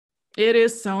It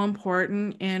is so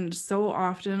important. And so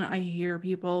often I hear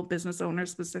people, business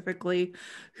owners specifically,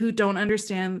 who don't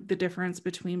understand the difference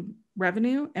between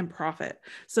revenue and profit.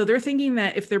 So they're thinking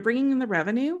that if they're bringing in the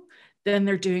revenue, then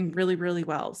they're doing really, really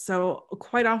well. So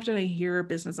quite often I hear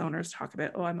business owners talk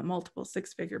about, oh, I'm a multiple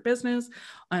six-figure business,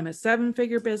 I'm a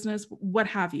seven-figure business, what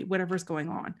have you, whatever's going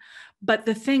on. But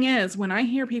the thing is, when I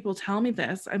hear people tell me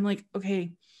this, I'm like,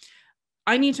 okay,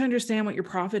 I need to understand what your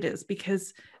profit is,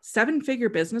 because seven-figure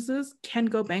businesses can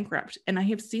go bankrupt. And I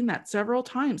have seen that several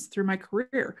times through my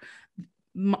career.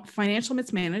 Financial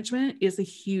mismanagement is a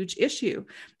huge issue.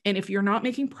 And if you're not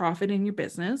making profit in your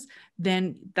business,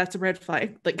 then that's a red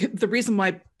flag. Like, the reason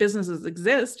why businesses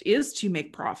exist is to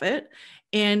make profit.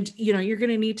 And, you're going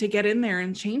to need to get in there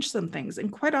and change some things.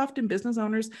 And quite often business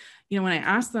owners, when I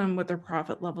ask them what their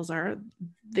profit levels are,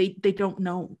 they don't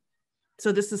know.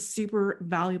 So this is super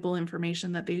valuable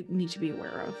information that they need to be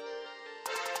aware of.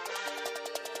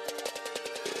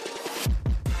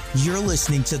 You're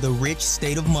listening to the Rich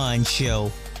State of Mind Show,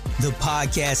 the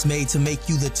podcast made to make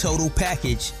you the total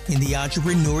package in the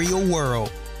entrepreneurial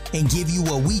world and give you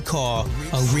what we call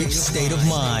a rich state of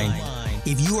mind.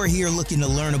 If you are here looking to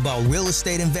learn about real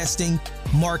estate investing,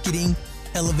 marketing,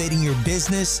 elevating your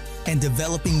business, and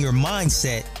developing your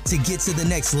mindset to get to the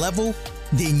next level,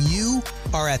 then you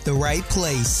are at the right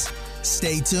place.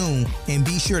 Stay tuned and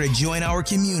be sure to join our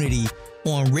community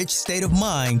on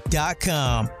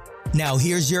richstateofmind.com. Now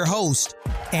here's your host,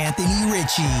 Anthony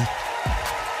Ritchie.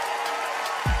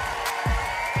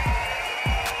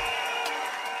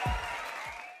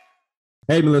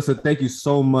 Hey, Melissa, thank you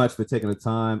so much for taking the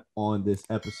time on this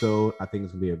episode. I think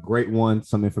it's going to be a great one,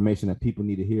 some information that people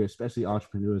need to hear, especially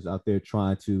entrepreneurs out there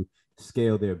trying to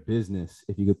scale their business.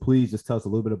 If you could please just tell us a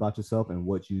little bit about yourself and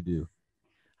what you do.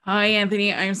 Hi,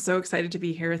 Anthony. I'm so excited to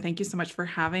be here. Thank you so much for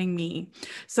having me.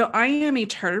 So I am a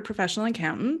chartered professional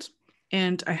accountant,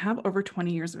 and I have over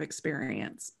 20 years of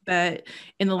experience. But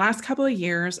in the last couple of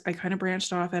years, I kind of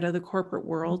branched off out of the corporate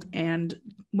world and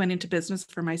went into business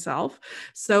for myself.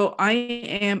 So I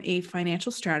am a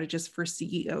financial strategist for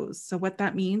CEOs. So what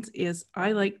that means is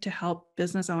I like to help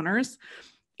business owners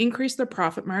increase their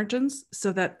profit margins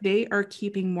so that they are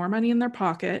keeping more money in their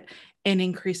pocket and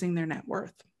increasing their net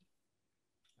worth.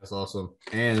 That's awesome.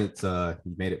 And it's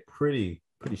you made it pretty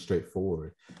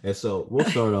straightforward. And so we'll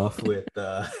start off with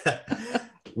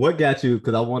what got you,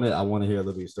 because I want to hear a little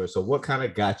bit of your story. So what kind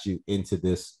of got you into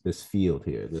this field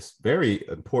here, this very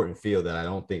important field that I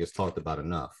don't think is talked about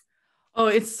enough? Oh,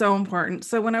 it's so important.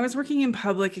 So when I was working in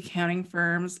public accounting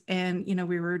firms and,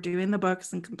 we were doing the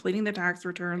books and completing the tax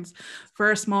returns for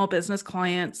our small business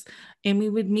clients, and we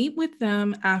would meet with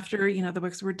them after, the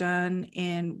books were done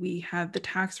and we had the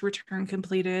tax return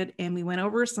completed, and we went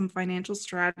over some financial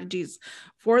strategies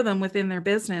for them within their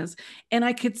business. And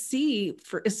I could see,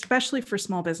 especially for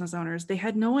small business owners, they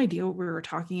had no idea what we were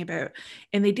talking about.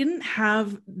 And they didn't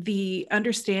have the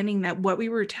understanding that what we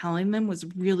were telling them was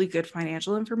really good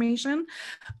financial information,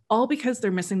 all because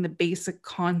they're missing the basic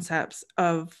concepts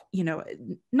of,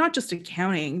 not just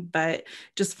accounting, but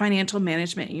just financial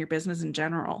management in your business in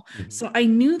general. Mm-hmm. So I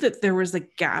knew that there was a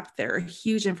gap there, a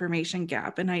huge information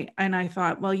gap. And I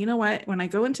thought, well, you know what, when I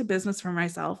go into business for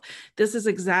myself, this is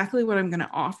exactly what I'm going to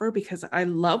offer, because I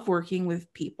love working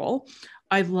with people.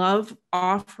 I love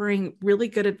offering really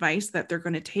good advice that they're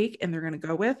going to take and they're going to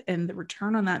go with, and the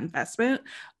return on that investment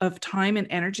of time and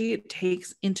energy it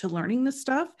takes into learning this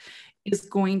stuff is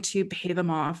going to pay them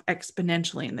off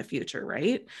exponentially in the future,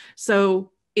 right?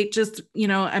 So it just,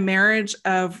 a marriage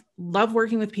of love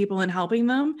working with people and helping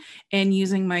them, and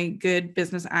using my good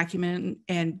business acumen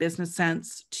and business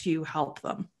sense to help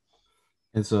them.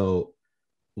 And so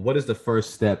what is the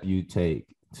first step you take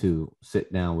to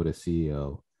sit down with a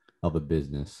CEO of a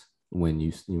business when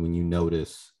you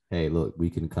notice, hey, look, we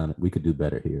could do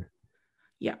better here?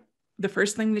 Yeah. The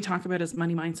first thing we talk about is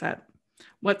money mindset.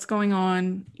 What's going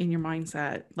on in your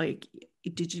mindset? Like,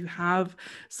 did you have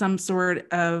some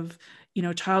sort of,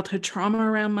 childhood trauma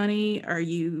around money?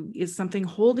 Is something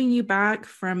holding you back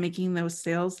from making those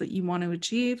sales that you want to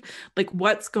achieve? Like,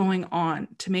 what's going on,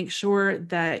 to make sure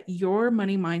that your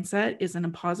money mindset is in a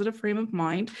positive frame of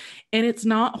mind and it's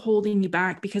not holding you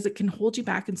back, because it can hold you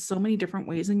back in so many different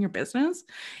ways in your business.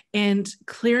 And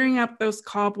clearing up those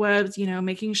cobwebs,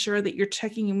 making sure that you're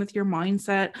checking in with your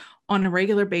mindset on a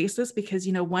regular basis, because,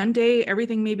 one day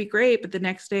everything may be great, but the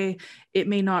next day it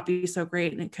may not be so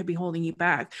great and it could be holding you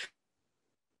back.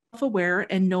 Self-aware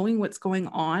and knowing what's going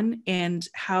on and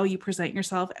how you present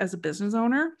yourself as a business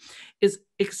owner is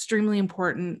extremely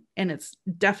important. And it's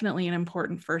definitely an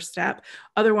important first step.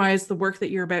 Otherwise, the work that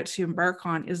you're about to embark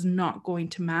on is not going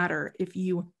to matter if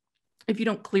you if you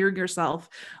don't clear yourself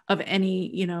of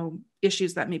any,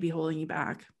 issues that may be holding you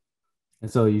back.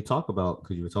 And so you talk about,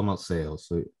 because you were talking about sales.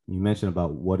 So you mentioned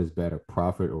about what is better,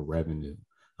 profit or revenue.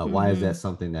 Why is that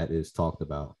something that is talked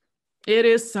about? It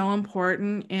is so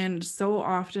important. And so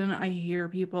often I hear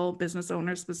people, business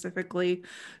owners specifically,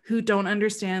 who don't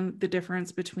understand the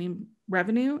difference between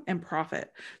revenue and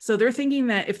profit. So they're thinking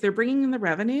that if they're bringing in the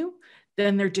revenue,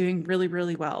 then they're doing really,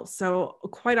 really well. So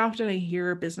quite often I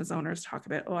hear business owners talk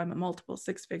about, oh, I'm a multiple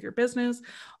 6-figure business,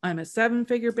 I'm a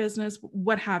 7-figure business,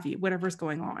 what have you, whatever's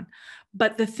going on.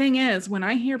 But the thing is, when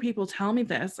I hear people tell me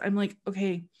this, I'm like,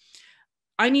 okay,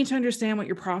 I need to understand what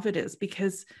your profit is,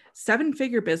 because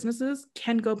 7-figure businesses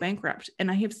can go bankrupt.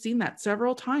 And I have seen that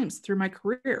several times through my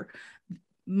career.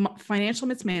 Financial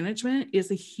mismanagement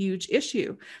is a huge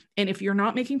issue. And if you're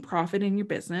not making profit in your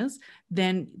business,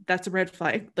 then that's a red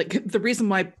flag. Like, the reason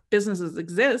why businesses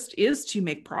exist is to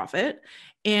make profit.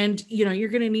 And, you're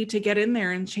going to need to get in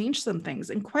there and change some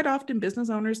things. And quite often business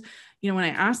owners, when I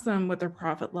ask them what their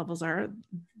profit levels are,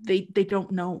 they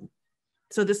don't know.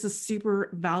 So this is super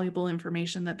valuable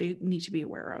information that they need to be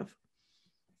aware of.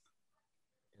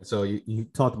 So you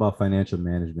talked about financial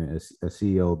management as a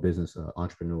CEO, business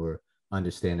entrepreneur,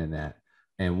 understanding that.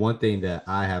 And one thing that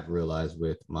I have realized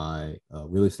with my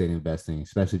real estate investing,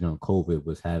 especially during COVID,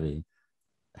 was having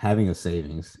a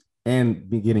savings and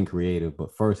be getting creative.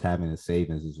 But first, having a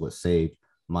savings is what saved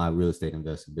my real estate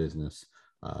investing business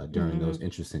during those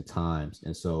interesting times.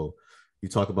 And so you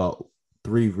talk about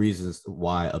 3 reasons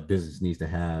why a business needs to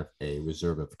have a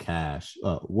reserve of cash.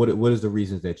 What is the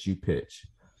reasons that you pitch?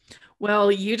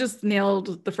 Well, you just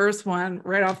nailed the first one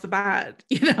right off the bat.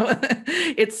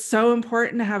 It's so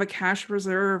important to have a cash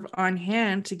reserve on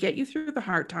hand to get you through the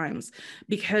hard times,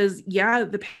 because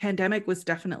the pandemic was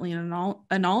definitely an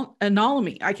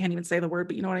anomaly. I can't even say the word,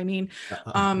 but you know what I mean?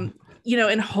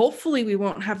 And hopefully we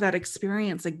won't have that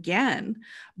experience again,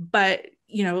 but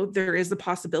there is the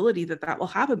possibility that will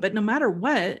happen. But no matter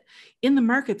what, in the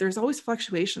market, there's always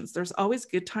fluctuations. There's always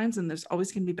good times and there's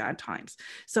always going to be bad times.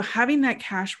 So having that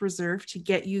cash reserve to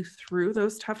get you through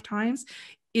those tough times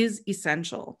is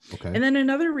essential. Okay. And then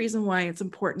another reason why it's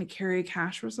important to carry a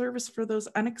cash reserve is for those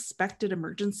unexpected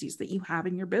emergencies that you have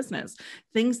in your business,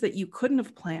 things that you couldn't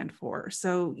have planned for.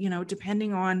 So,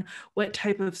 depending on what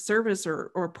type of service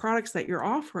or products that you're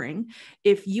offering,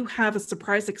 if you have a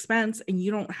surprise expense and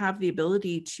you don't have the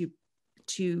ability to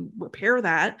repair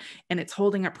that, and it's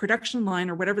holding up production line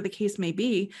or whatever the case may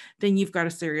be, then you've got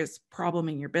a serious problem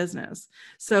in your business.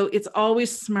 So it's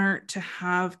always smart to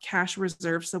have cash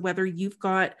reserve. So whether you've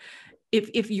got,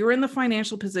 if you're in the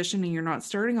financial position and you're not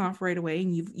starting off right away,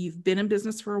 and you've been in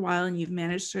business for a while and you've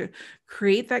managed to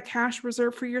create that cash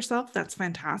reserve for yourself, that's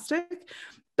fantastic.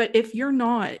 But if you're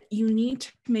not, you need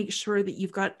to make sure that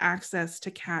you've got access to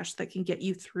cash that can get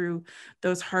you through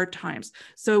those hard times.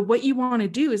 So what you want to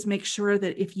do is make sure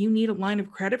that if you need a line of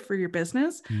credit for your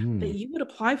business, that you would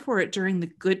apply for it during the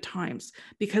good times,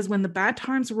 because when the bad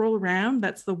times roll around,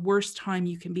 that's the worst time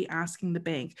you can be asking the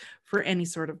bank for any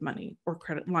sort of money or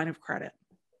line of credit.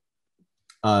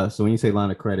 So when you say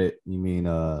line of credit, you mean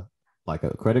like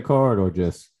a credit card,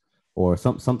 or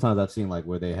sometimes I've seen like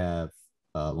where they have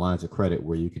lines of credit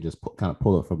where you can just kind of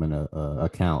pull it from an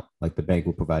account, like the bank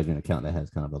will provide you an account that has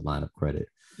kind of a line of credit.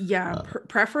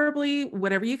 Preferably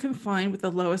whatever you can find with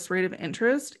the lowest rate of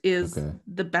interest is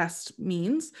the best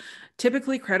means.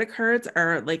 Typically credit cards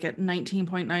are like at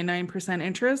 19.99%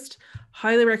 interest.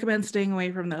 Highly recommend staying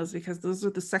away from those, because those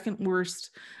are the second worst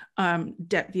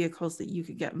debt vehicles that you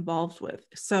could get involved with.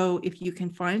 So if you can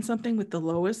find something with the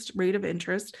lowest rate of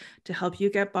interest to help you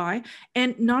get by,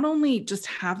 and not only just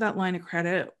have that line of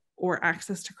credit or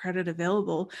access to credit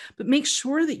available, but make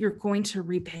sure that you're going to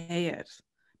repay it,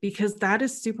 because that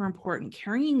is super important.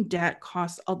 Carrying debt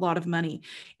costs a lot of money.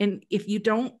 And if you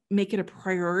don't make it a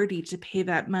priority to pay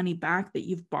that money back that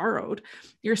you've borrowed,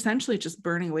 you're essentially just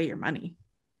burning away your money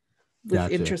with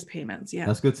interest payments. Yeah.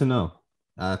 That's good to know.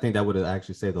 I think that would have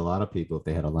actually saved a lot of people if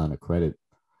they had a line of credit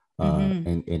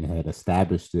and had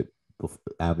established it,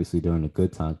 obviously during the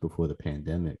good times before the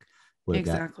pandemic.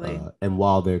 Exactly. And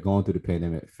while they're going through the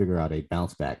pandemic, figure out a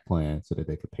bounce back plan so that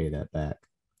they could pay that back.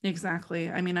 Exactly.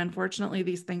 I mean, unfortunately,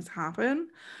 these things happen,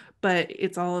 but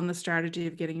it's all in the strategy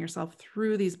of getting yourself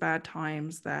through these bad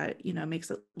times that,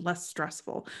 makes it less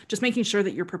stressful. Just making sure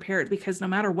that you're prepared, because no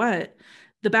matter what,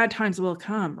 the bad times will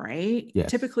come, right?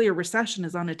 Yes. Typically, a recession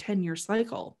is on a 10-year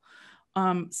cycle.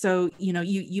 So,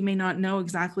 you may not know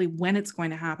exactly when it's going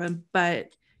to happen,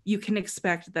 but you can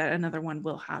expect that another one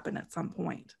will happen at some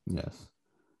point. Yes.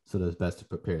 So it's best to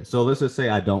prepare. So let's just say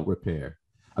I don't prepare.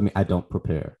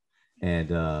 And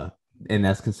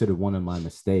that's considered one of my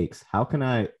mistakes. How can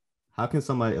I how can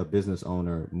somebody, a business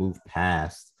owner, move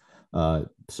past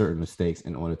certain mistakes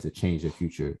in order to change their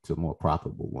future to a more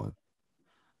profitable one?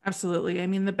 Absolutely. I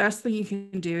mean, the best thing you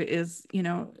can do is,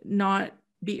 not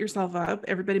beat yourself up.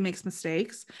 Everybody makes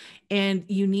mistakes, and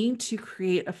you need to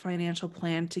create a financial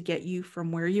plan to get you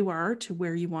from where you are to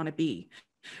where you want to be.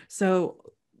 So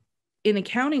in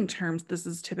accounting terms, this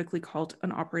is typically called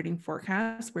an operating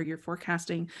forecast, where you're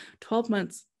forecasting 12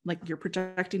 months, like you're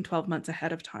projecting 12 months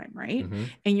ahead of time, right? Mm-hmm.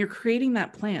 And you're creating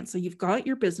that plan. So you've got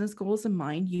your business goals in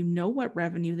mind, you know what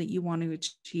revenue that you want to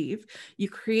achieve. You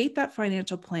create that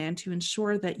financial plan to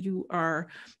ensure that you've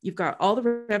got all the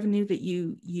revenue that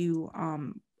you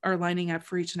are lining up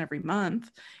for each and every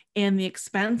month, and the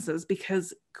expenses,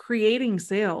 because creating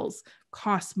sales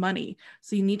costs money.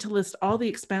 So you need to list all the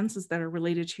expenses that are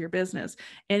related to your business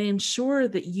and ensure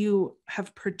that you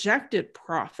have projected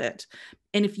profit.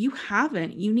 And if you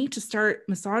haven't, you need to start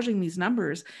massaging these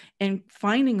numbers and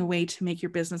finding a way to make your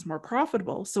business more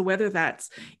profitable. So whether that's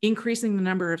increasing the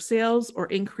number of sales or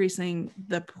increasing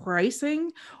the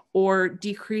pricing or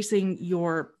decreasing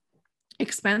your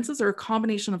expenses, or a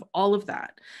combination of all of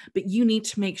that. But you need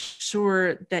to make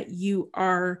sure that you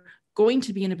are going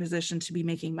to be in a position to be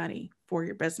making money for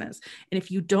your business. And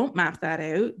if you don't map that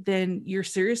out, then you're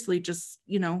seriously just,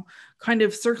 kind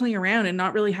of circling around and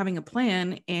not really having a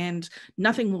plan, and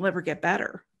nothing will ever get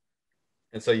better.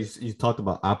 And so you talked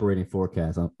about operating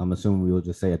forecasts. I'm assuming we will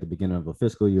just say at the beginning of a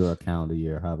fiscal year or a calendar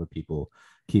year, however people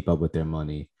keep up with their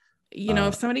money.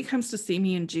 If somebody comes to see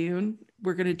me in June,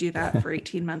 we're going to do that for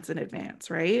 18 months in advance,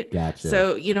 right? Gotcha.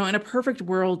 So, in a perfect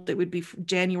world, it would be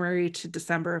January to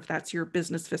December if that's your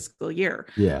business fiscal year.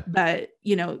 Yeah. But,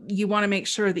 you want to make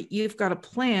sure that you've got a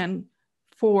plan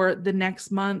for the next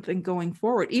month and going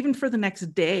forward, even for the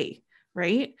next day,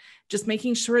 right? Just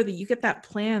making sure that you get that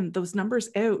plan, those numbers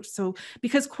out. So,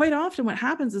 because quite often what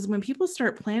happens is when people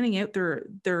start planning out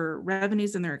their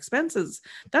revenues and their expenses,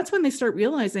 that's when they start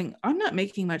realizing, I'm not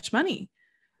making much money.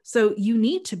 So you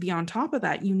need to be on top of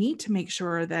that. You need to make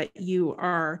sure that you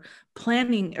are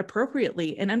planning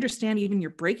appropriately and understand even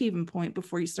your break-even point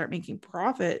before you start making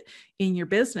profit in your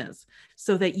business,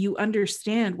 so that you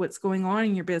understand what's going on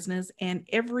in your business, and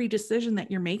every decision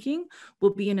that you're making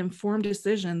will be an informed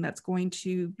decision that's going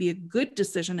to be a good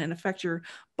decision and affect your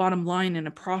bottom line in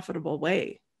a profitable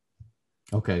way.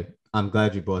 Okay. I'm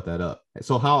glad you brought that up.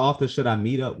 So how often should I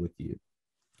meet up with you?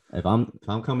 If I'm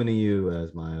coming to you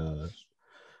as my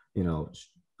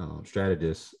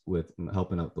strategist with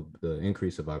helping out the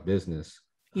increase of our business,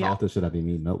 how often should I be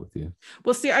meeting up with you?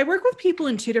 Well, see, I work with people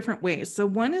in two different ways. So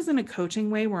one is in a coaching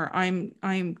way, where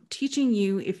I'm teaching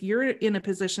you, if you're in a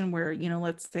position where,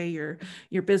 let's say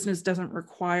your business doesn't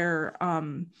require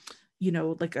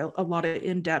like a lot of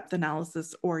in-depth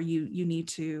analysis, or you need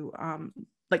to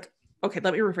okay,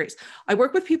 let me rephrase. I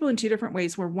work with people in two different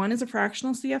ways, where one is a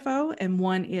fractional CFO and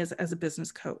one is as a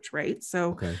business coach, right?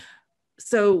 So okay.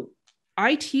 So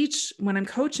when I'm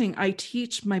coaching, I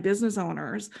teach my business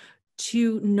owners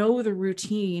to know the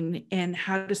routine and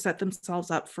how to set themselves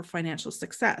up for financial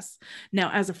success. Now,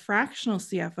 as a fractional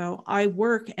CFO, I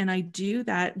work and I do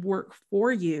that work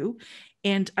for you.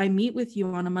 And I meet with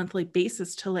you on a monthly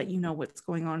basis to let you know what's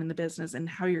going on in the business and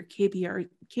how your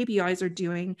KPIs are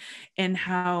doing, and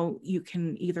how you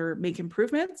can either make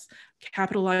improvements,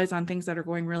 capitalize on things that are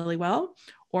going really well,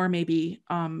 or maybe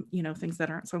things that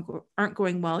aren't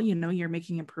going well, you're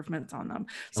making improvements on them.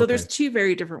 So there's two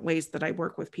very different ways that I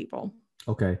work with people.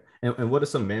 Okay. And what are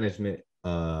some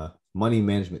money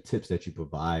management tips that you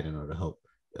provide in order to help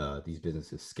these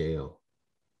businesses scale?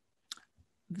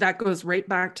 That goes right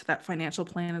back to that financial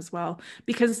plan as well,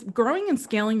 because growing and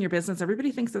scaling your business,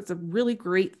 everybody thinks that's a really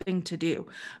great thing to do.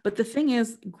 But the thing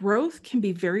is, growth can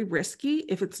be very risky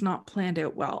if it's not planned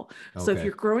out well. Okay. So if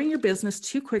you're growing your business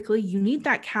too quickly, you need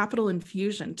that capital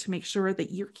infusion to make sure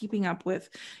that you're keeping up with,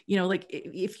 like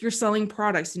if you're selling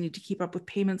products, you need to keep up with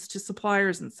payments to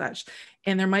suppliers and such.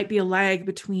 And there might be a lag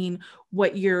between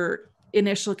what your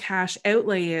initial cash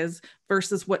outlay is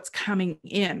versus what's coming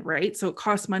in, right? So it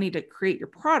costs money to create your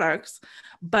products,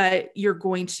 but you're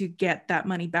going to get that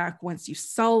money back once you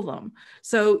sell them.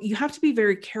 So you have to be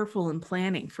very careful in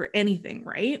planning for anything,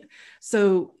 right?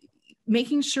 So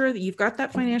making sure that you've got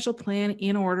that financial plan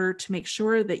in order to make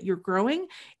sure that you're growing,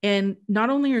 and not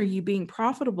only are you being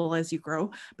profitable as you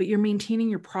grow, but you're maintaining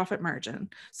your profit margin.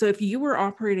 So if you were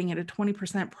operating at a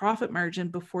 20% profit margin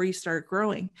before you start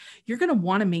growing, you're going to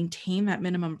want to maintain that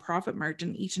minimum profit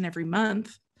margin each and every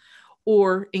month,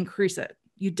 or increase it.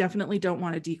 You definitely don't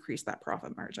want to decrease that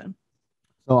profit margin.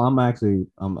 So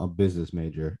I'm a business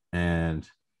major, and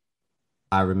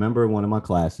I remember one of my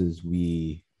classes,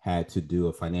 we had to do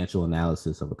a financial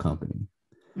analysis of a company.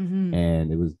 Mm-hmm.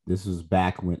 And this was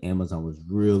back when Amazon was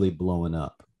really blowing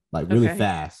up, like really Okay.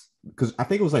 fast. Because I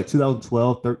think it was like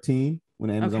 2012, 13 when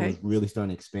Amazon was Okay. really starting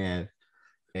to expand.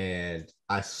 And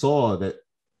I saw that,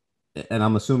 and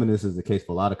I'm assuming this is the case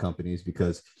for a lot of companies,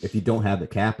 because if you don't have the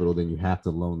capital, then you have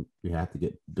to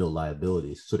get build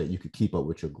liabilities so that you could keep up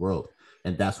with your growth.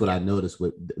 And that's what Yeah. I noticed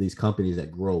with these companies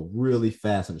that grow really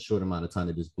fast in a short amount of time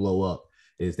to just blow up,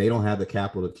 is they don't have the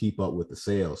capital to keep up with the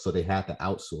sales. So they have to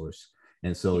outsource.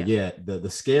 And so, Yeah. yeah, the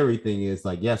scary thing is,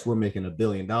 like, yes, we're making $1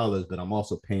 billion, but I'm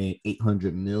also paying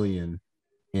 800 million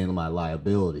in my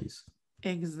liabilities. So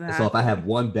if I have Exactly.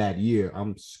 one bad year,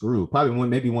 I'm screwed. Probably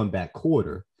maybe one bad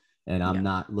quarter, and I'm Yeah.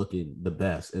 not looking the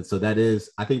best. And so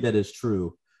I think that is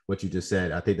true. What you just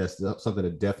said, I think that's something to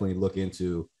definitely look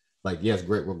into. Like, yes,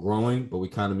 great, we're growing, but we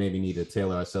kind of maybe need to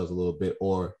tailor ourselves a little bit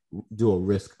or do a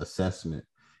risk assessment.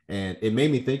 And it made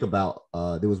me think about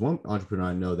there was one entrepreneur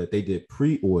I know that they did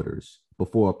pre-orders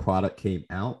before a product came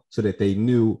out, so that they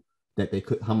knew that they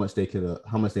could how much they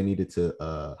needed to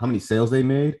how many sales they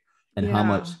made, and how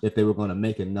much, Yeah. if they were going to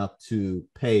make enough to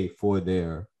pay for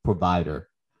their provider.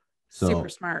 Super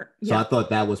So, smart. so I Yeah. thought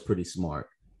that was pretty smart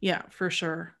Yeah, for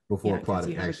sure. before Yeah, a because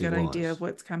you product have a actually good idea of launched.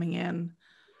 what's coming in.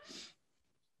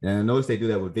 And I noticed they do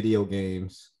that with video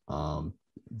games,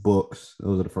 books.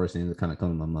 Those are the first things that kind of come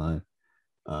to my mind.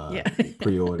 Yeah.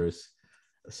 Pre-orders.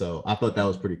 So I thought that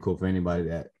was pretty cool for anybody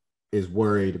that is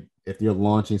worried if you're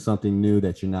launching something new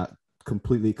that you're not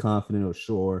completely confident or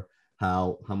sure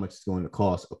how much it's going to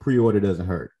cost. A pre-order doesn't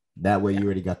hurt. That way, Yeah. you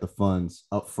already got the funds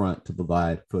up front to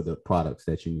provide for the products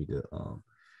that you need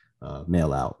to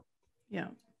mail out. Yeah.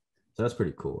 So that's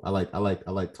pretty cool. I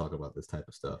like talking about this type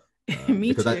of stuff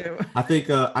Me because too. I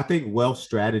think wealth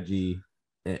strategy.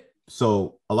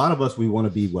 So a lot of us, we want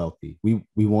to be wealthy. We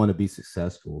want to be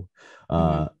successful,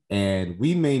 Hmm. and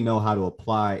we may know how to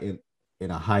apply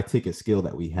in a high ticket skill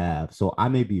that we have. So I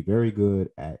may be very good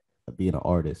at being an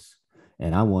artist,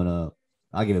 and I'll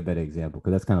give a better example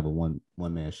because that's kind of a one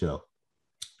man show.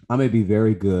 I may be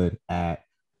very good at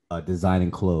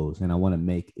designing clothes, and I want to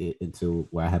make it into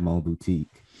where I have my own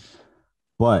boutique,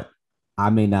 but I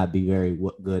may not be very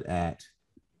good at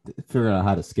figuring out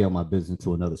how to scale my business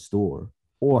to another store,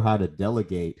 or how to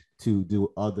delegate to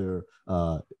do other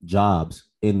jobs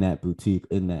in that boutique,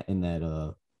 in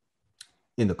the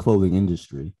clothing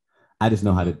industry. I just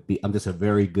know how to Hmm. be. I'm just a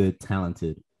very good,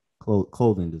 talented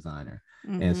clothing designer,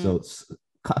 and so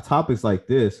Hmm. topics like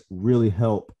this really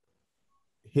help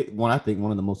hit one. I think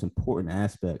one of the most important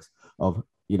aspects of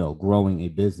growing a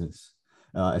business,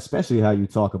 especially how you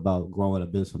talk about growing a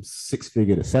business from 6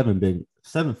 figure to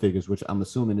 7 figures, which I'm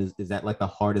assuming is that like the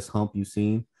hardest hump you've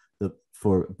seen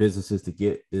for businesses to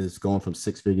get, is going from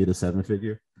 6 figure to 7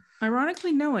 figure.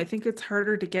 Ironically, no, I think it's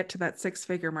harder to get to that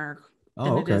six-figure mark Oh,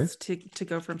 than it okay, is to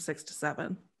go from 6 to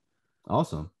 7.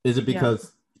 awesome. Is it Yeah.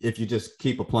 because if you just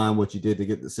keep applying what you did to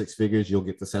get the 6 figures, you'll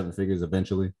get to 7 figures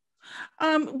eventually?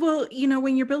 Well,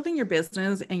 when you're building your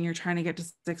business and you're trying to get to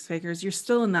 6 figures, you're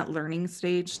still in that learning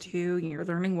stage too. You're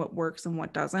learning what works and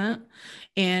what doesn't.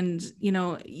 And,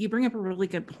 you bring up a really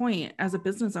good point as a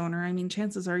business owner. I mean,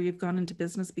 chances are you've gone into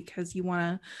business because you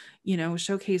want to,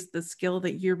 showcase the skill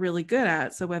that you're really good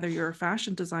at. So whether you're a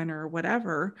fashion designer or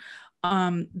whatever,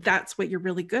 that's what you're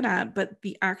really good at. But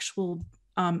the actual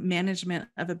management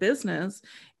of a business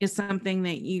is something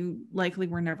that you likely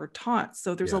were never taught.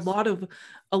 So there's Yes.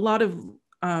 a lot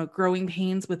of growing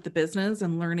pains with the business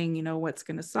and learning, what's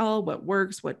going to sell, what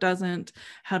works, what doesn't,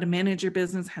 how to manage your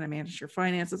business, how to manage your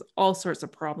finances. All sorts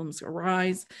of problems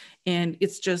arise, and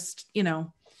it's just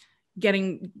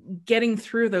getting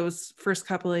through those first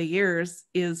couple of years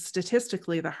is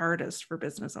statistically the hardest for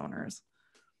business owners.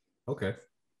 Okay.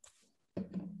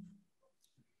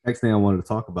 Next thing I wanted to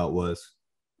talk about was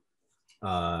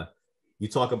uh, you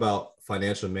talk about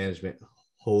financial management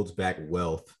holds back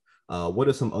wealth. What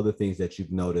are some other things that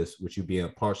you've noticed, with you being a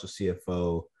partial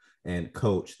CFO and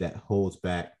coach, that holds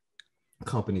back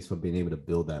companies from being able to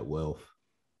build that wealth?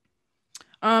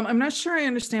 I'm not sure I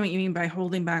understand what you mean by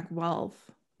holding back wealth.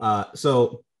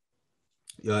 So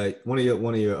one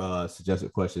of your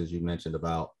suggested questions, you mentioned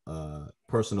about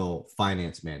personal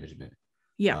finance management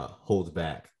Yeah. holds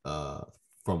back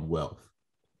from wealth.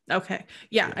 Okay.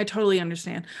 Yeah, Yeah. I totally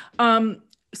understand.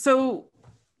 So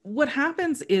what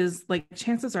happens is, like,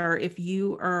 chances are if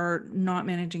you are not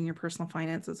managing your personal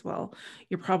finances well,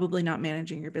 you're probably not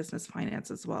managing your business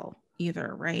finances well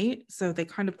either, right? So they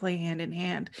kind of play hand in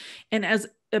hand. And as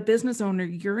a business owner,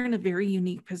 you're in a very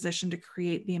unique position to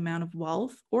create the amount of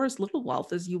wealth or as little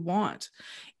wealth as you want.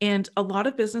 And a lot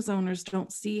of business owners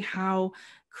don't see how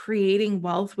creating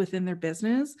wealth within their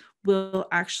business will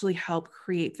actually help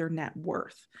create their net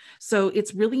worth. So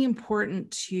it's really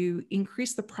important to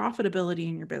increase the profitability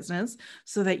in your business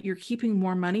so that you're keeping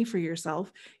more money for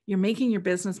yourself, you're making your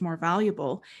business more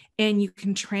valuable, and you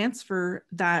can transfer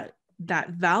that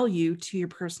value to your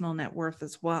personal net worth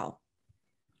as well.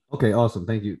 Okay, awesome.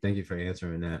 Thank you for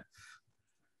answering that.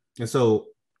 And so,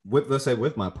 let's say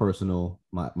with my personal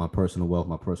wealth, my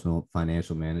personal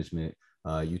financial management,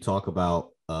 you talk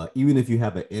about even if you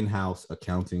have an in-house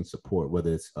accounting support,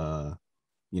 whether it's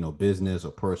business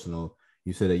or personal,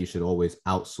 you said that you should always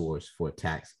outsource for a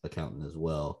tax accountant as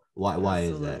well. Why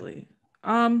is that? Absolutely.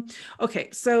 Okay.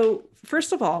 So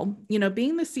first of all,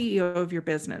 being the CEO of your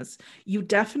business, you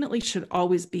definitely should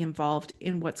always be involved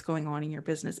in what's going on in your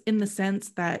business, in the sense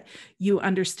that you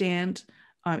understand,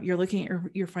 you're looking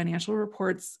at your financial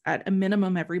reports at a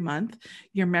minimum every month.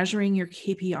 You're measuring your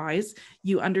KPIs.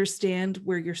 You understand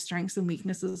where your strengths and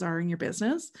weaknesses are in your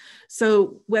business.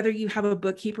 So whether you have a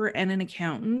bookkeeper and an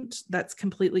accountant, that's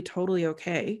completely, totally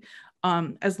okay.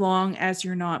 As long as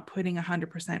you're not putting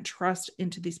 100% trust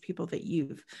into these people that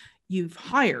you've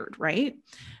hired, right?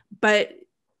 But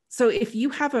so if you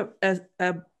have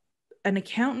an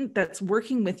accountant that's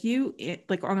working with you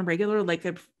like on a regular, like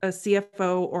a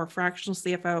CFO or a fractional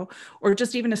CFO, or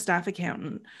just even a staff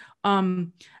accountant,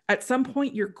 at some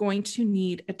point you're going to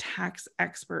need a tax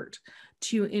expert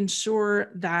to ensure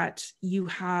that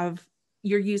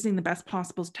you're using the best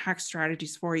possible tax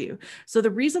strategies for you. So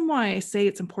the reason why I say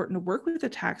it's important to work with a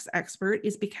tax expert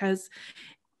is because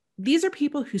these are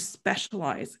people who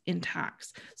specialize in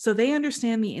tax. So they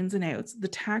understand the ins and outs. The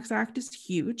Tax Act is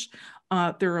huge.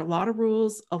 There are a lot of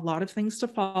rules, a lot of things to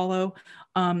follow.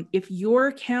 If your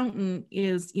accountant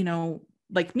is,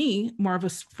 like me, more of a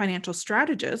financial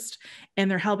strategist,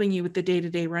 and they're helping you with the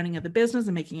day-to-day running of the business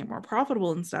and making it more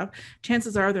profitable and stuff,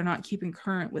 chances are they're not keeping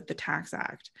current with the Tax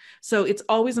Act. So it's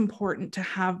always important to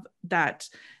have that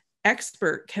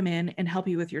expert come in and help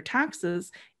you with your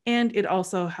taxes. And it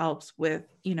also helps with,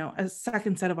 a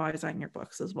second set of eyes on your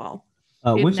books as well.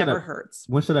 It never hurts.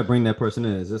 When should I bring that person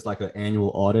in? Is this like an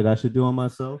annual audit I should do on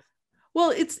myself?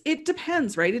 Well, it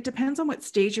depends, right? It depends on what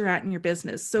stage you're at in your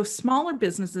business. So smaller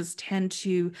businesses tend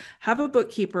to have a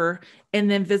bookkeeper and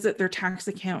then visit their tax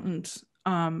accountant,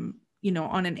 on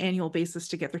an annual basis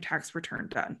to get their tax return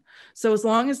done. So as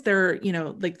long as they're,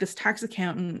 like this tax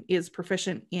accountant is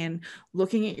proficient in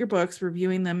looking at your books,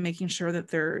 reviewing them, making sure that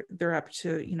they're up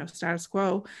to, status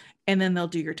quo, and then they'll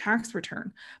do your tax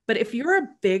return. But if you're a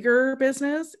bigger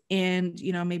business and,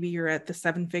 maybe you're at the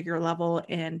 7-figure level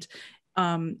and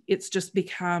it's just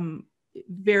become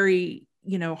very,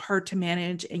 hard to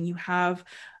manage, and you have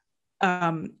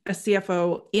a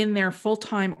CFO in there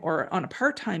full-time or on a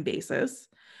part-time basis,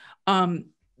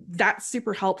 that's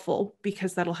super helpful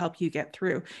because that'll help you get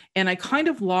through. And I kind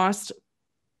of lost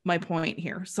my point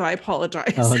here, so I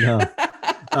apologize. Oh no.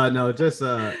 No, just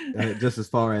as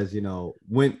far as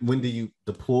when do you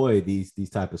deploy these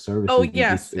type of services? Oh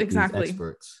yes, exactly. These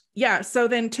experts. Yeah. So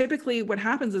then typically what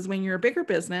happens is when you're a bigger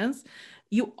business,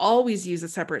 you always use a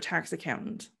separate tax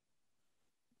accountant.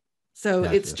 So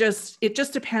gotcha. It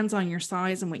just depends on your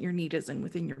size and what your need is and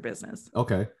within your business.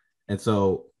 Okay. And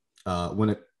so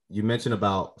you mentioned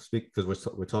about because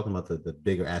we're talking about the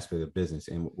bigger aspect of business,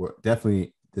 and we're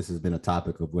definitely, this has been a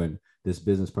topic of when this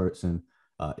business person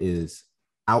is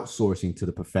outsourcing to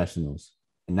the professionals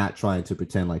and not trying to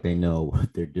pretend like they know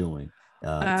what they're doing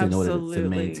in order to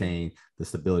maintain the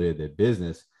stability of their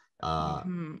business.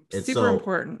 Super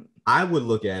important. I would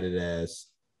look at it as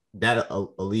that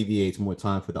alleviates more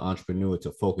time for the entrepreneur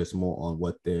to focus more on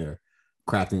what they're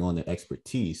crafting on their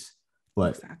expertise.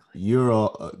 But exactly.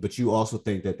 But you also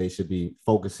think that they should be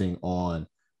focusing on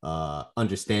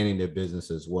understanding their business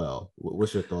as well.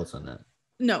 What's your thoughts on that?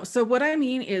 No. So what I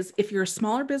mean is, if you're a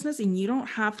smaller business and you don't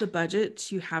have the budget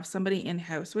to have somebody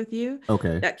in-house with you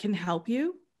that can help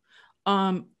you,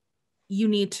 you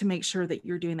need to make sure that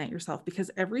you're doing that yourself,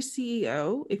 because every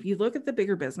CEO, if you look at the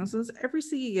bigger businesses, every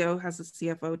CEO has a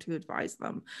CFO to advise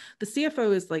them. The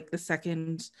CFO is like the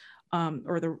second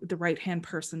or the right-hand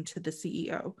person to the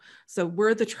CEO. So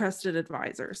we're the trusted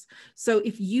advisors. So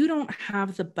if you don't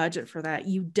have the budget for that,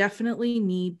 you definitely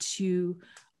need to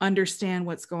understand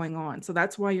what's going on. So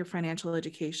that's why your financial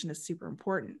education is super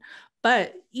important.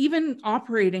 But even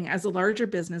operating as a larger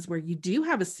business where you do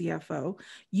have a CFO,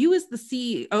 you as the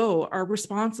CEO are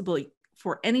responsible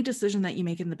for any decision that you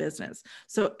make in the business.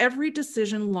 So every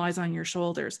decision lies on your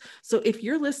shoulders. So if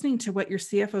you're listening to what your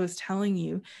CFO is telling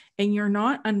you and you're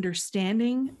not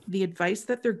understanding the advice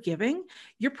that they're giving,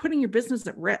 you're putting your business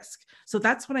at risk. So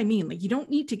that's what I mean. Like, you don't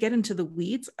need to get into the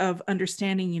weeds of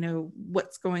understanding,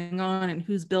 what's going on and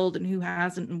who's billed and who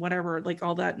hasn't and whatever, like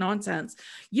all that nonsense.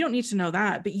 You don't need to know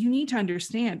that, but you need to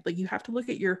understand, like, you have to look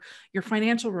at your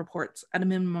financial reports at a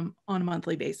minimum on a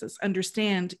monthly basis,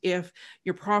 understand if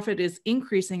your profit is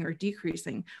increasing or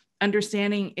decreasing,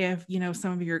 understanding if,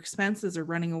 some of your expenses are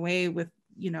running away with,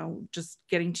 just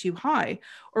getting too high,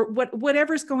 or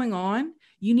whatever's going on.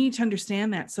 You need to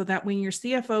understand that, so that when your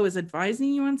CFO is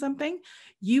advising you on something,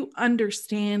 you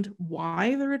understand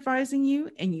why they're advising you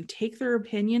and you take their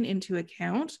opinion into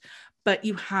account, but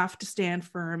you have to stand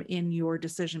firm in your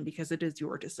decision because it is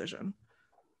your decision.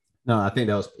 No, I think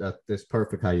that's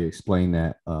perfect how you explain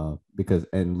that, because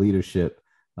in leadership,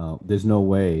 there's no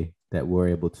way that we're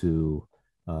able to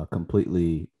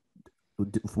completely,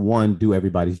 one, do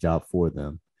everybody's job for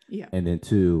them. Yeah. And then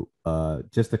two,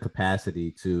 just the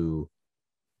capacity to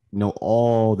know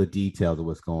all the details of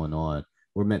what's going on.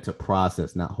 We're meant to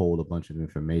process, not hold a bunch of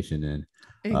information in.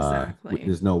 Exactly.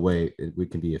 There's no way we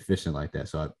can be efficient like that.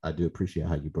 So I do appreciate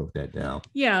how you broke that down.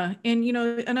 Yeah. And,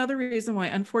 another reason why,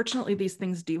 unfortunately, these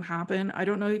things do happen. I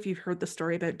don't know if you've heard the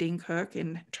story about Dane Cook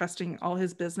and trusting all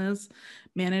his business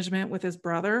management with his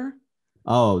brother.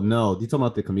 Oh, no. You talking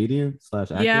about the comedian /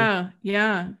 actor? Yeah.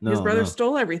 Yeah. His brother No.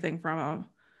 stole everything from him.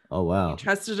 Oh, He wow.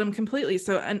 trusted him completely.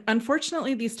 So,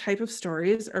 unfortunately, these type of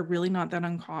stories are really not that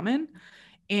uncommon.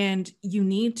 And you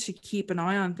need to keep an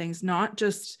eye on things, not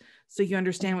just so you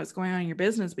understand what's going on in your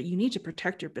business, but you need to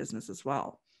protect your business as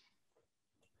well.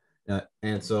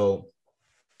 And so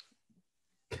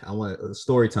I want a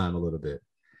story time a little bit.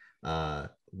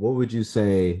 What would you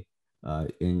say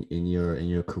in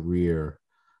your career,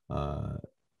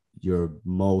 your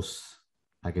most,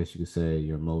 I guess you could say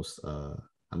your most,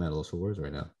 I'm at a loss for words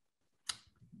right now,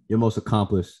 your most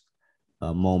accomplished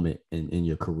moment in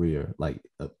your career, like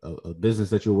a business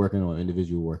that you're working on,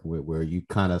 individual working with, where you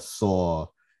kind of saw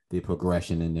the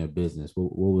progression in their business?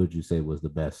 What would you say was the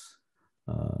best?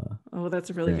 Oh, that's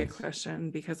a really good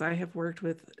question, because I have worked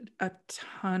with a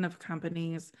ton of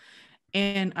companies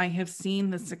and I have seen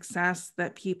the success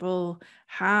that people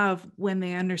have when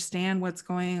they understand what's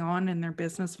going on in their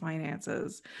business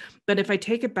finances. But if I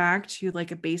take it back to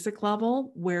like a basic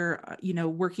level where,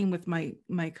 working with my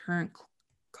current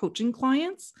coaching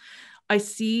clients, I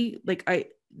see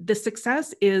the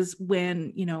success is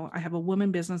when, I have a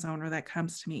woman business owner that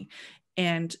comes to me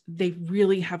and they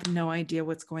really have no idea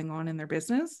what's going on in their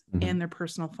business and their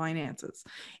personal finances,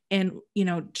 and,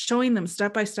 showing them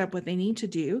step by step what they need to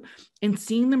do and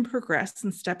seeing them progress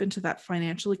and step into that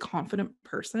financially confident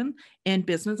person and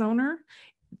business owner.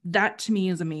 That to me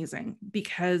is amazing,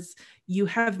 because you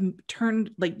have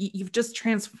turned, like, you've just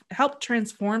helped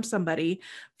transform somebody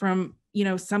from,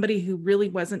 somebody who really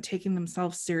wasn't taking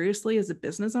themselves seriously as a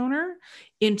business owner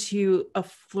into a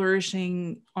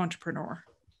flourishing entrepreneur.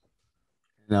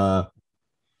 I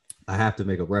have to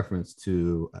make a reference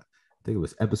to, I think it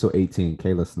was episode 18,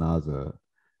 Kayla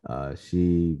Snaza.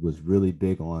 She was really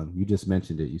big on, you just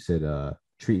mentioned it. You said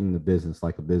treating the business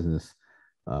like a business.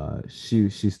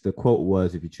 She's the quote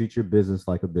was, if you treat your business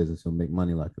like a business, you'll make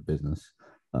money like a business.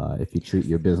 If you treat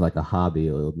your business like a hobby,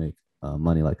 it'll make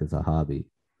money like it's a hobby.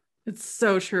 It's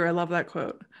so true. I love that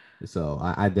quote. So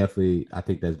I definitely, I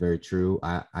think that's very true.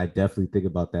 I definitely think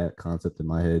about that concept in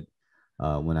my head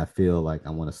when I feel like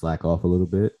I want to slack off a little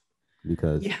bit,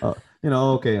 because okay,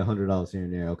 $100 here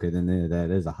and there, okay, then that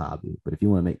is a hobby. But if you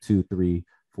want to make $2, $3,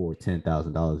 $4,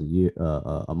 $10,000 a year,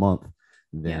 a month,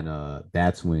 then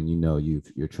that's when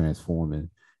you're transforming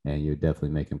and you're definitely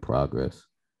making progress.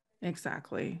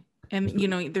 Exactly. And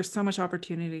there's so much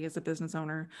opportunity as a business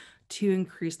owner to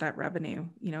increase that revenue.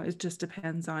 It just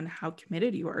depends on how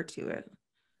committed you are to it.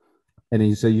 And then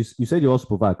you said you also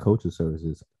provide coaching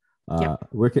services. Yep.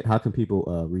 How can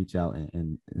people reach out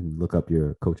and look up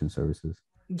your coaching services?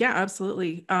 Yeah,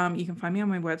 absolutely. You can find me on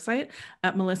my website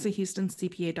at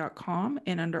melissahoustoncpa.com,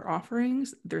 and under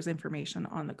offerings, there's information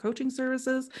on the coaching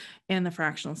services and the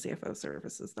fractional CFO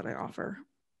services that I offer.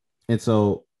 And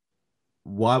so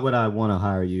why would I want to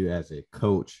hire you as a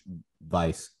coach,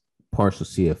 vice partial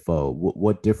CFO?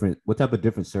 What type of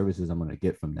different services I'm going to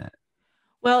get from that?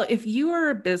 Well, if you are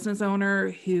a business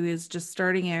owner who is just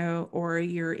starting out, or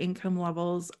your income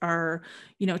levels are,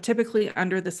 typically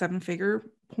under the 7-figure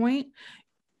point,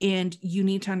 and you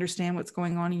need to understand what's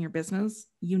going on in your business.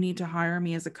 You need to hire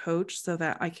me as a coach so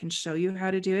that I can show you how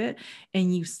to do it,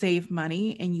 and you save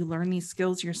money and you learn these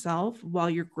skills yourself while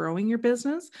you're growing your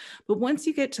business. But once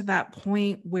you get to that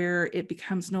point where it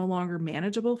becomes no longer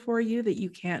manageable for you, that you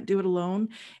can't do it alone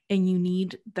and you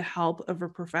need the help of a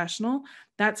professional,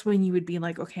 that's when you would be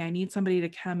like, okay, I need somebody to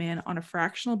come in on a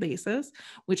fractional basis,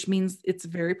 which means it's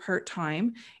very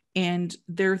part-time, and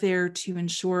they're there to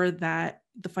ensure that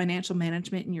the financial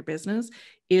management in your business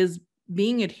is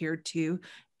being adhered to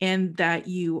and that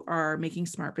you are making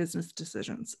smart business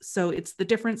decisions. So it's the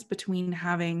difference between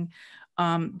having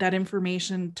that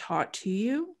information taught to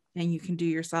you and you can do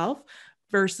yourself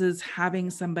versus having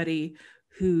somebody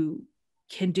who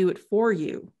can do it for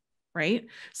you. Right.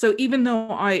 So even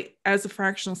though as a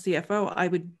fractional CFO, I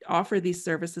would offer these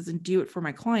services and do it for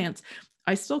my clients,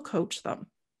 I still coach them.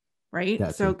 Right.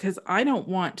 Gotcha. So, because I don't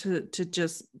want to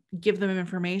just give them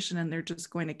information and they're just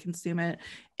going to consume it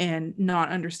and not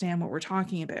understand what we're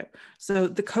talking about. So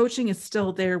the coaching is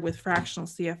still there with fractional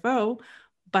CFO,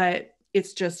 but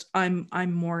it's just I'm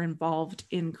more involved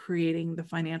in creating the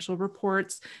financial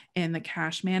reports and the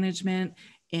cash management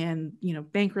and,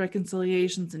 bank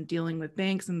reconciliations and dealing with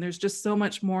banks. And there's just so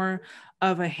much more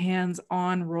of a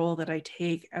hands-on role that I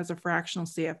take as a fractional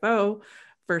CFO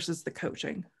versus the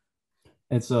coaching.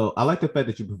 And so I like the fact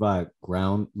that you provide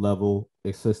ground level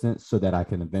assistance so that I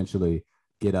can eventually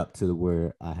get up to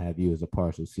where I have you as a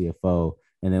partial CFO.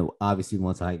 And then obviously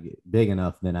once I get big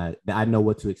enough, then I know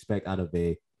what to expect out of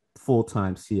a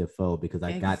full-time CFO, because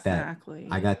I got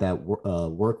that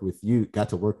work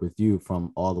with you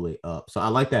from all the way up. So I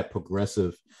like that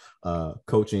progressive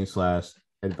coaching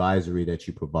 / advisory that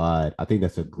you provide. I think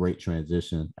that's a great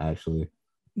transition, actually.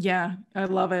 Yeah, I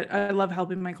love it. I love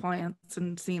helping my clients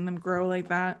and seeing them grow like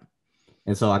that.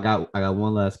 And so I got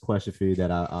one last question for you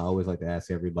that I always like to ask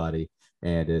everybody.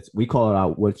 And we call it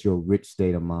out, what's your rich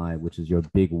state of mind, which is your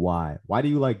big why. Why do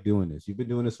you like doing this? You've been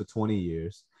doing this for 20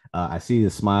 years. I see the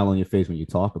smile on your face when you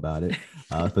talk about it.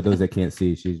 For those that can't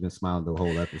see, she's been smiling the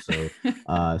whole episode.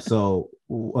 So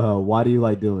why do you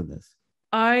like doing this?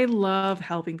 I love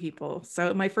helping people.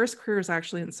 So my first career is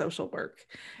actually in social work.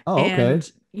 Oh, okay.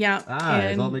 And, yeah.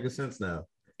 It's all making sense now.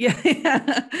 Yeah.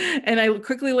 And I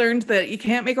quickly learned that you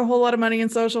can't make a whole lot of money in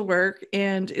social work,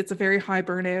 and it's a very high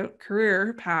burnout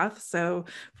career path. So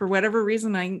for whatever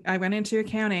reason, I went into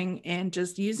accounting, and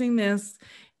just using this,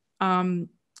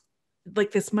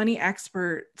 like this money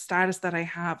expert status that I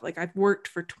have, like I've worked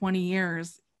for 20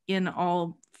 years in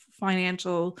all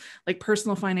financial, like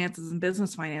personal finances and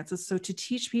business finances. So to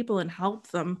teach people and help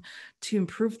them to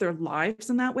improve their lives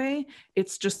in that way,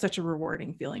 it's just such a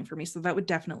rewarding feeling for me. So that would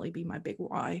definitely be my big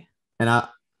why. And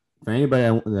for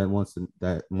anybody that wants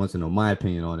to know my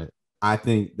opinion on it, I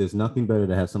think there's nothing better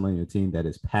to have somebody on your team that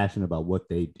is passionate about what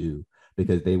they do,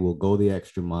 because they will go the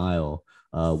extra mile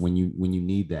when you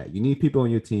need that. You need people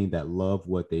on your team that love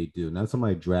what they do, not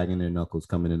somebody dragging their knuckles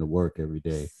coming into work every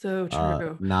day. So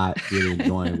true. Not really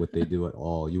enjoying what they do at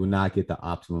all. You will not get the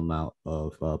optimum amount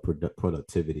of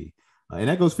productivity. And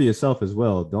that goes for yourself as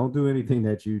well. Don't do anything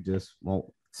that you just won't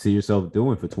see yourself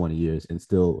doing for 20 years and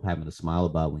still having a smile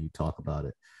about when you talk about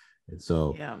it. And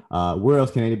so where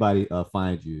else can anybody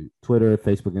find you? Twitter,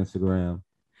 Facebook, Instagram?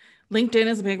 LinkedIn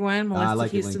is a big one. Melissa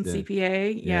like Houston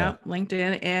CPA. Yeah.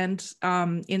 LinkedIn and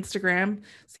Instagram,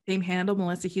 same handle,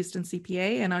 Melissa Houston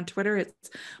CPA. And on Twitter, it's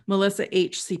Melissa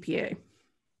H CPA.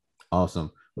 Awesome.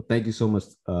 Well, thank you so much,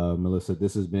 Melissa.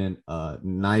 This has been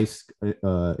nice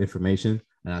information.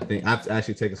 And I think I've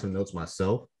actually taken some notes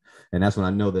myself. And that's when I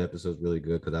know the episode is really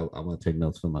good, because I want to take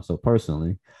notes for myself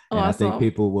personally. And awesome. I think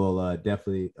people will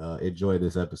definitely enjoy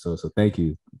this episode. So thank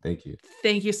you. Thank you.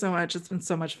 Thank you so much. It's been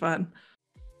so much fun.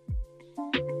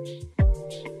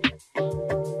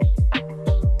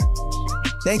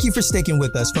 Thank you for sticking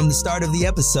with us from the start of the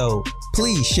episode.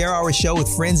 Please share our show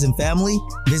with friends and family,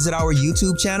 visit our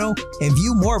YouTube channel, and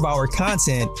view more of our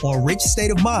content on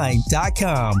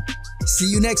richstateofmind.com. See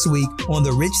you next week on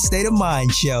the Rich State of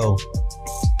Mind Show.